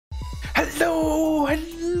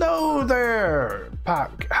Hello there,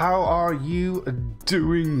 Pack. How are you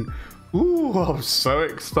doing? Ooh, I'm so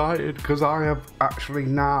excited because I have actually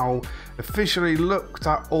now officially looked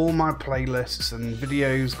at all my playlists and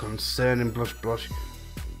videos concerning Blush Blush,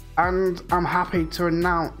 and I'm happy to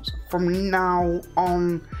announce from now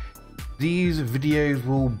on these videos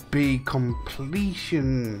will be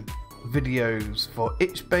completion videos for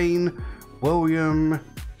Ichiban, William,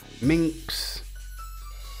 Minx,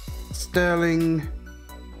 Sterling,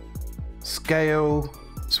 Scale,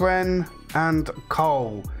 Swen, and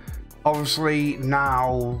Cole. Obviously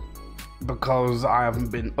now, because I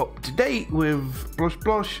haven't been up to date with Blush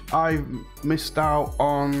Blush, I've missed out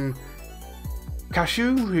on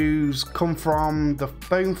Cashew, who's come from the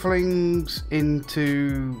Phone Flings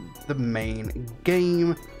into the main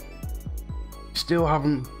game. Still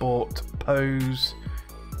haven't bought Pose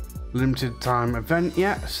limited time event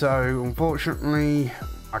yet, so unfortunately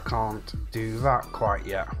I can't do that quite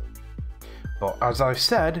yet. But as I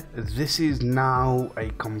said, this is now a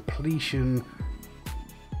completion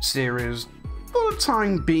series for the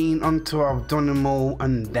time being until I've done them all,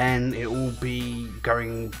 and then it will be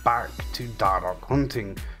going back to dialogue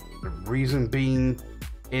hunting. The reason being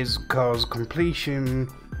is because completion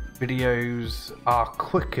videos are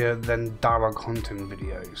quicker than dialogue hunting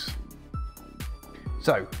videos.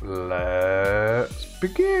 So let's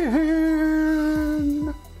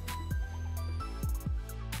begin.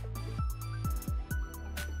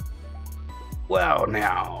 Well,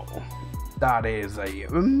 now that is a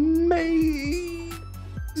amazing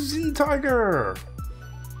tiger.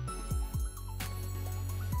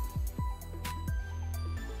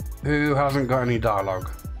 Who hasn't got any dialogue?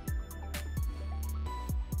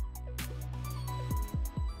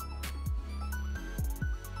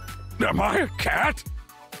 Am I a cat?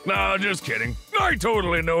 Nah, just kidding. I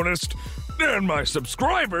totally noticed. And my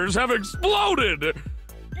subscribers have exploded.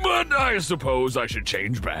 But I suppose I should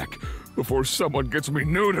change back before someone gets me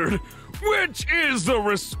neutered, which is the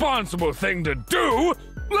responsible thing to do.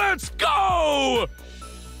 Let's go!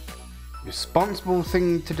 Responsible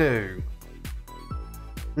thing to do.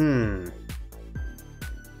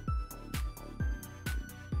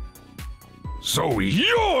 So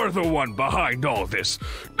you're the one behind all this.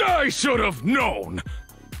 I should have known.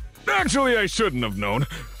 Actually, I shouldn't have known.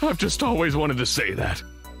 I've just always wanted to say that.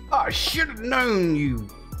 I should have known you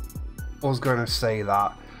was going to say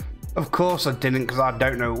that. Of course I didn't, because I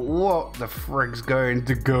don't know what the frig's going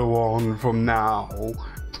to go on from now.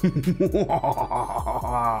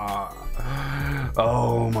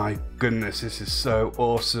 Oh my goodness, this is so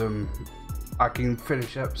awesome. I can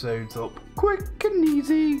finish episodes up quick and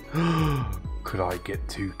easy. Could I get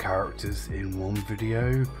 2 characters in one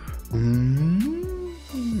video?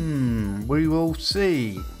 We will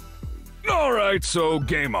see. Alright, so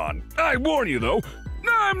game on. I warn you though,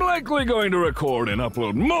 I'm likely going to record and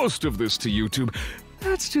upload most of this to YouTube.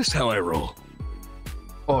 That's just how I roll.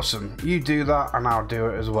 Awesome. You do that and I'll do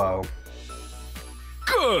it as well.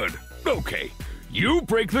 Good. Okay. You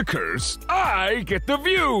break the curse, I get the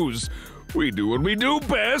views. We do what we do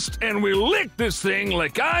best, and we lick this thing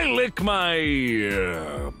like I lick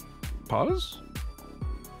my... paws?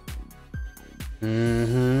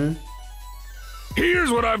 Here's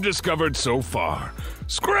what I've discovered so far.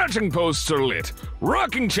 Scratching posts are lit.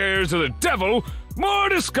 Rocking chairs are the devil. More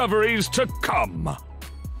discoveries to come.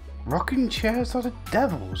 Rocking chairs are the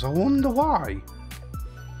devils. I wonder why.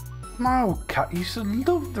 My old cat used to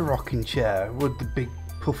love the rocking chair with the big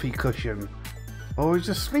puffy cushion. Always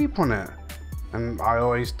asleep on it. And I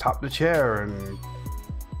always tap the chair and...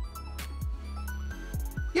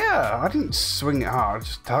 yeah, I didn't swing it hard, I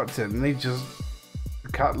just tapped it and the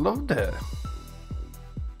cat loved it.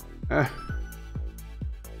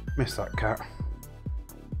 Miss that cat.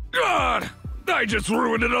 God! I just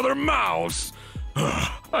ruined another mouse!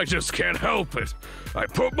 I just can't help it. I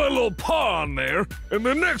put my little paw on there, and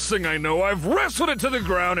the next thing I know, I've wrestled it to the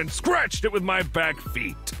ground and scratched it with my back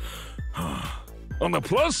feet. On the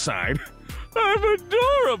plus side, I'm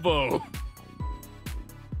adorable!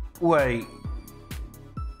 Wait.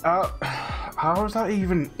 How is that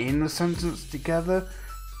even in a sentence together?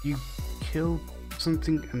 You killed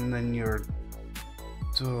something and then you're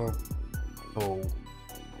adorable.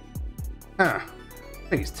 Huh.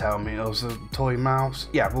 Please tell me it was a toy mouse.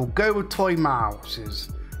 Yeah, we'll go with toy mouses.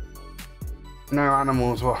 No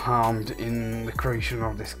animals were harmed in the creation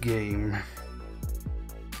of this game.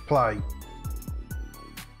 Play.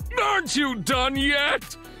 Aren't you done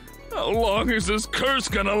yet? How long is this curse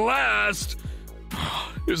gonna last?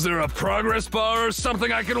 Is there a progress bar or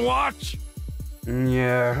something I can watch?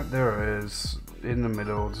 Yeah, there is. in the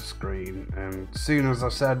middle of the screen, and as soon as I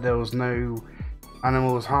said there was no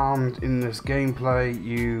animals harmed in this gameplay,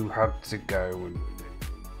 you had to go and do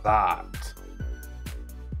that.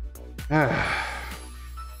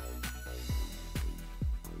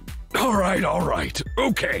 Alright,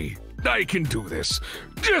 okay, I can do this.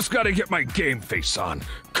 Just gotta get my game face on.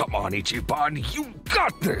 Come on, Ichiban, you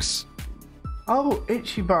got this! Oh,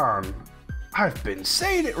 Ichiban, I've been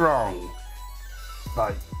saying it wrong.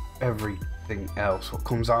 Like everything else, what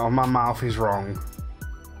comes out of my mouth is wrong.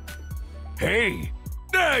 Hey,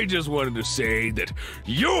 I just wanted to say that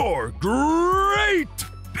you're great!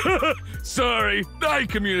 Sorry, I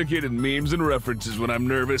communicate in memes and references when I'm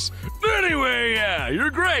nervous. Anyway, yeah, you're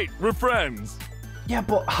great. We're friends. Yeah,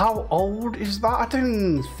 but how old is that? I don't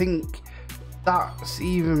even think that's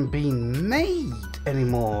even been made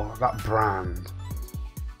anymore, that brand.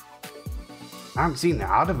 I haven't seen the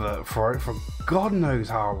advert for it for God knows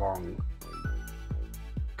how long.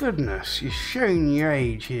 Goodness, you're showing your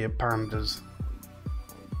age here, pandas.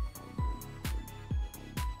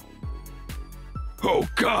 Oh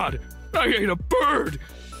God, I ate a bird!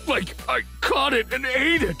 Like, I caught it and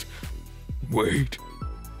ate it! Wait,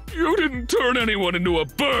 you didn't turn anyone into a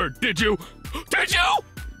bird, did you? Did you?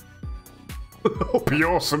 It'd be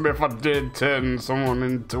awesome if I did turn someone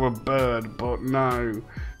into a bird, but no.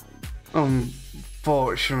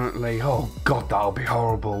 Unfortunately, oh God, that'll be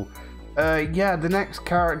horrible. Yeah, the next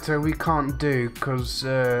character we can't do because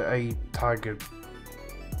a tiger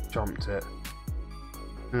jumped it.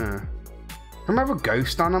 Can I have a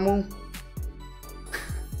ghost animal?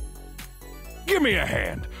 Give me a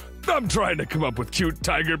hand. I'm trying to come up with cute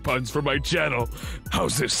tiger puns for my channel.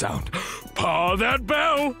 How's this sound? Paw that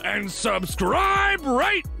bell and subscribe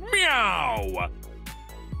right meow!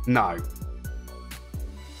 No.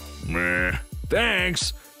 Meh.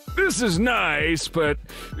 Thanks. This is nice, but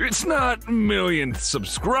it's not millionth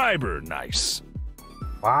subscriber nice.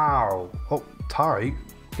 Wow. Oh, tight.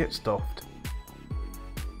 Get stuffed.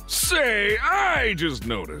 Say, I just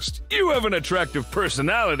noticed. You have an attractive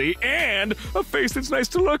personality and a face that's nice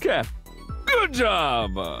to look at. Good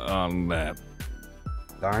job on that.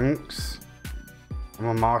 Thanks. I'm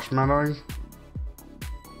a marshmallow.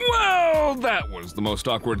 Well, that was the most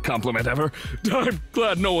awkward compliment ever. I'm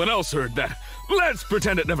glad no one else heard that. Let's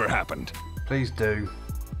pretend it never happened. Please do.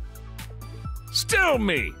 Still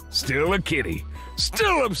me. Still a kitty.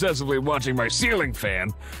 Still obsessively watching my ceiling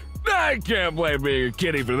fan. I can't blame being a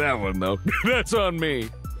kitty for that one, though. That's on me.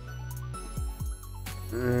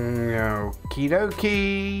 Okie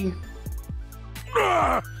dokie.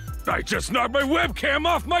 I just knocked my webcam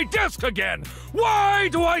off my desk again! Why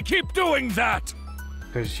do I keep doing that?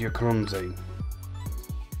 Because you're clumsy.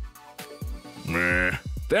 Meh.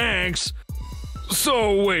 Thanks.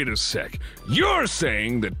 So, wait a sec. You're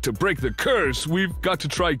saying that to break the curse, we've got to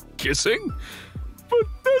try kissing? But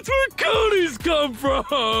that's where conies come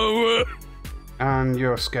from! And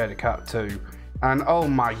you're a scaredy cat too. And oh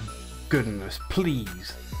my goodness,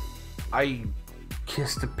 please. I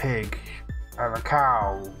kissed a pig and a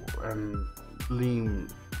cow and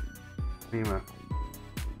lemur.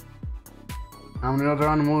 How many other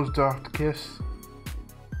animals do I have to kiss?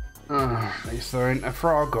 At least there ain't a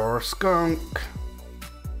frog or a skunk.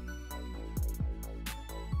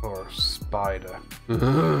 Or a spider.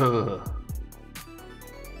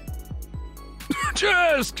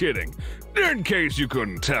 Just kidding. In case you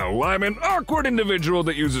couldn't tell, I'm an awkward individual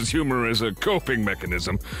that uses humor as a coping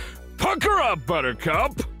mechanism. Pucker up,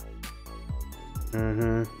 Buttercup!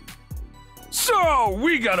 So,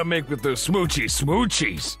 we gotta make with the smoochy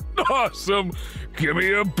smoochies. Awesome! Give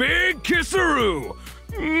me a big kisseroo!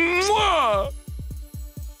 Mwah!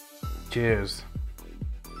 Cheers.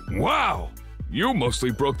 Wow! You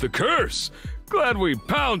mostly broke the curse. Glad we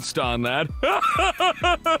pounced on that.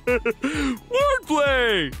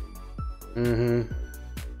 Wordplay!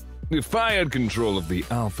 If I had control of the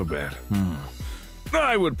alphabet,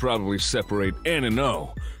 I would probably separate N and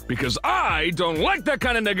O, because I don't like that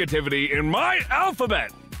kind of negativity in my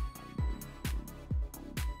alphabet!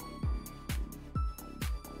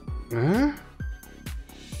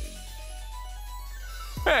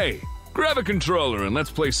 Hey, grab a controller and let's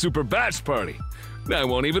play Super Batch Party. I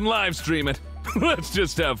won't even live stream it. Let's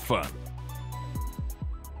just have fun.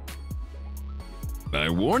 I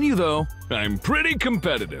warn you though, I'm pretty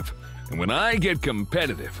competitive. And when I get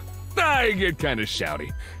competitive, I get kinda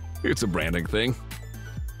shouty. It's a branding thing.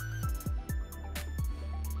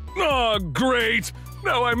 Oh, great!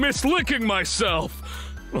 Now I miss licking myself!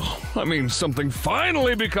 Oh, I mean, something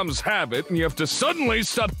finally becomes habit and you have to suddenly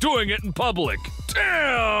stop doing it in public.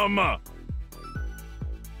 Damn!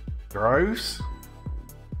 Gross.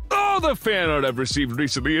 Oh, the fan art I've received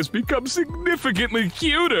recently has become significantly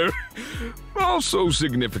cuter. Also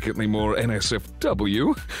significantly more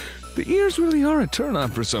NSFW. The ears really are a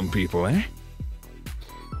turn-on for some people, eh?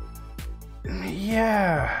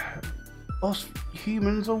 Yeah. Us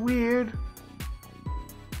humans are weird.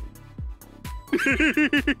 This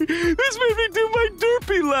made me do my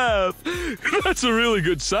derpy laugh. That's a really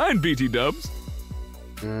good sign, BT Dubs.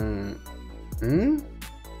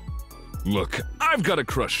 Look, I've got a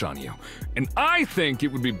crush on you, and I think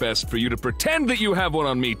it would be best for you to pretend that you have one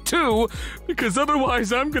on me too, because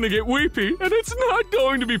otherwise I'm gonna get weepy, and it's not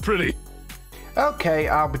going to be pretty. Okay,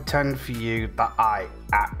 I'll pretend for you that I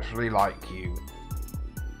actually like you.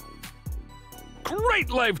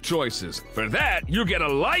 Great life choices. For that, you get a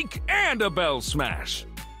like and a bell smash.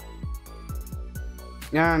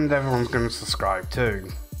 And everyone's gonna subscribe too.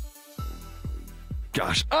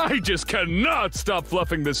 Gosh, I just cannot stop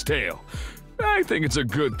fluffing this tail. I think it's a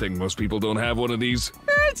good thing most people don't have one of these.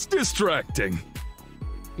 It's distracting.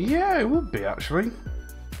 Yeah, it would be actually.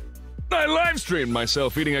 I live streamed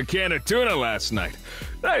myself eating a can of tuna last night.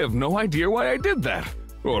 I have no idea why I did that.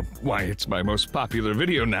 Or why it's my most popular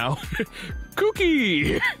video now.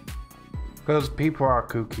 Kooky! Because people are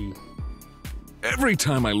kooky. Every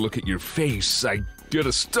time I look at your face, I get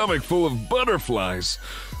a stomach full of butterflies.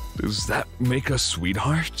 Does that make us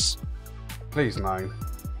sweethearts? Please no.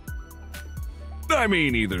 I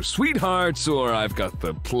mean, either sweethearts or I've got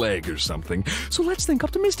the plague or something. So let's think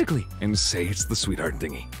optimistically and say it's the sweetheart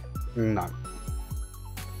thingy. No.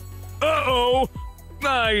 Uh-oh!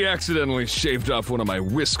 I accidentally shaved off one of my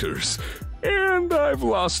whiskers, and I've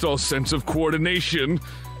lost all sense of coordination.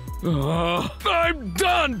 I'm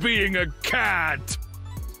done being a cat!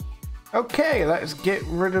 Okay, let's get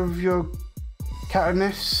rid of your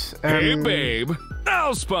catness. Hey, babe,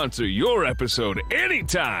 I'll sponsor your episode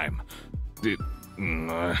anytime.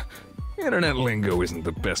 Internet lingo isn't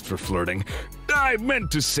the best for flirting. I meant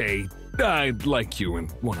to say I like you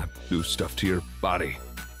and want to do stuff to your body.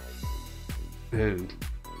 Who?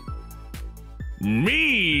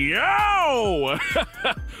 Meow!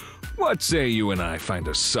 What say you and I find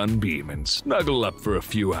a sunbeam and snuggle up for a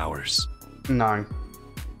few hours? No.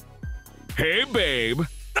 Hey, babe.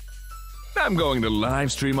 I'm going to live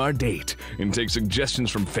stream our date and take suggestions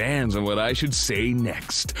from fans on what I should say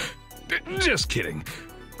next. Just kidding.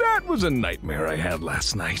 That was a nightmare I had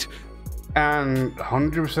last night. And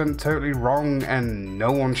 100% totally wrong, and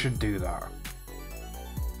no one should do that.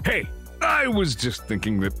 Hey, I was just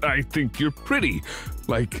thinking that I think you're pretty.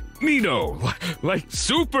 Like Nino. Like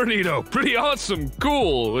super Nino. Pretty awesome,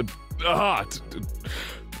 cool, hot.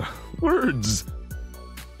 Words.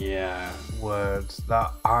 Yeah, words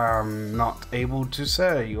that I am not able to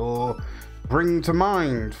say or bring to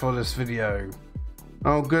mind for this video.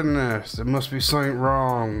 Oh goodness, there must be something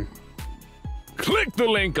wrong. Click the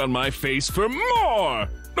link on my face for more!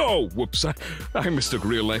 Oh, whoops, I mistook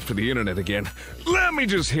real life for the internet again. Let me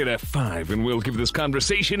just hit F5 and we'll give this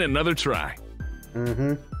conversation another try.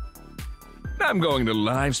 I'm going to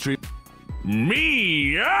live stream.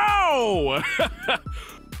 Meow!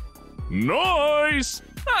 Nice!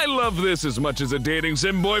 I love this as much as a dating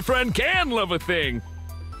sim boyfriend can love a thing.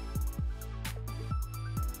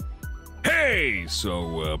 Hey,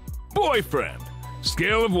 so, boyfriend,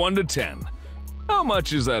 scale of 1 to 10. How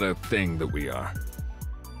much is that a thing that we are?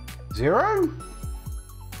 0?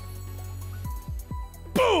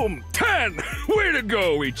 Boom! 10! Way to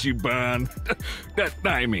go, Ichiban!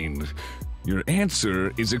 I mean, your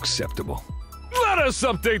answer is acceptable. Let us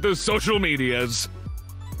update the social medias.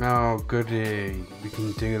 Oh, goody. We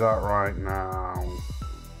can do that right now.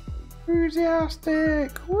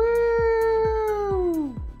 Enthusiastic!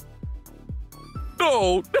 Woo!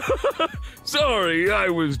 Oh, sorry, I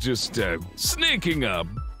was just, sneaking up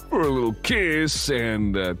for a little kiss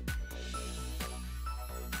and,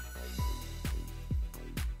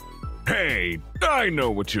 Hey, I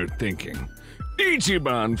know what you're thinking.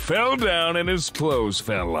 Ichiban fell down and his clothes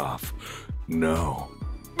fell off. No,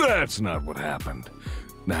 that's not what happened.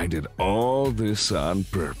 I did all this on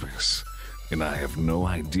purpose. And I have no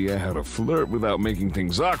idea how to flirt without making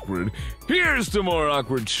things awkward. Here's to more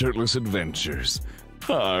awkward shirtless adventures.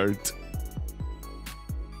 Heart.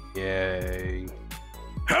 Yay.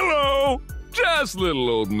 Hello! Just little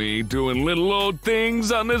old me doing little old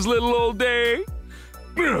things on this little old day.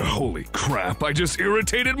 Ugh, holy crap, I just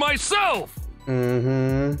irritated myself!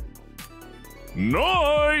 Nice!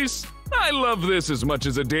 I love this as much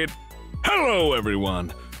as it did. Hello,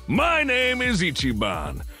 everyone. My name is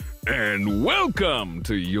Ichiban, and welcome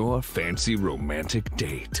to your fancy romantic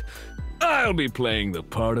date. I'll be playing the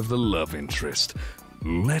part of the love interest.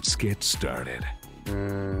 Let's get started.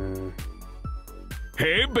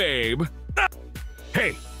 Hey, babe.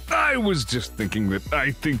 Hey, I was just thinking that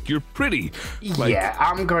I think you're pretty. Yeah,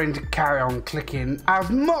 I'm going to carry on clicking as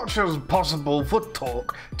much as possible for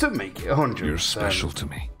talk to make it 100%. You're special to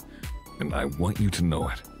me, and I want you to know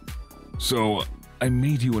it. So, I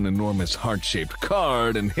made you an enormous heart-shaped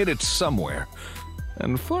card and hid it somewhere.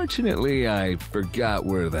 Unfortunately, I forgot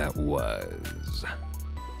where that was.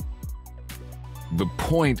 The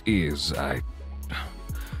point is, I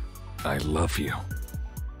love you.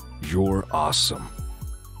 You're awesome.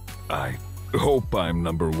 I hope I'm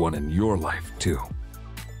 #1 in your life, too.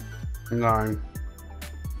 No.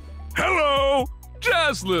 Hello!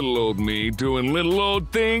 Just little old me doing little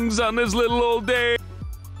old things on this little old day.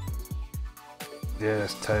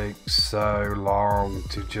 This takes so long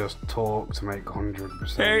to just talk to make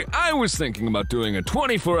 100%. Hey, I was thinking about doing a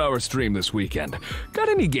 24-hour stream this weekend. Got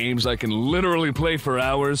any games I can literally play for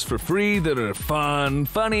hours for free that are fun,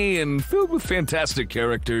 funny, and filled with fantastic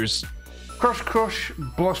characters? Crush Crush,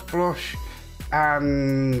 Blush Blush,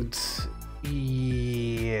 and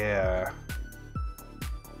yeah,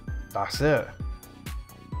 that's it.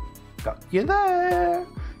 Got you there.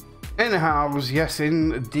 Anyhow, yes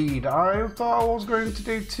indeed, I thought I was going to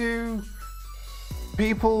do 2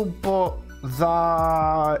 people, but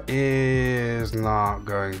that is not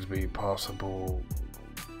going to be possible.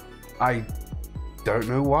 I don't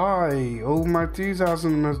know why. All my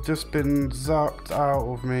enthusiasm has just been zapped out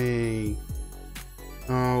of me.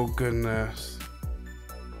 Oh goodness.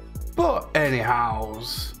 But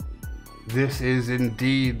anyhows, this is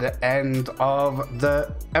indeed the end of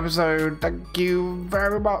the episode. Thank you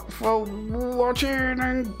very much for watching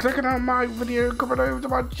and clicking on my video, coming over to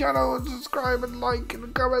my channel and subscribing, liking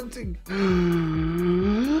and commenting.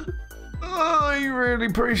 I really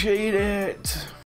appreciate it.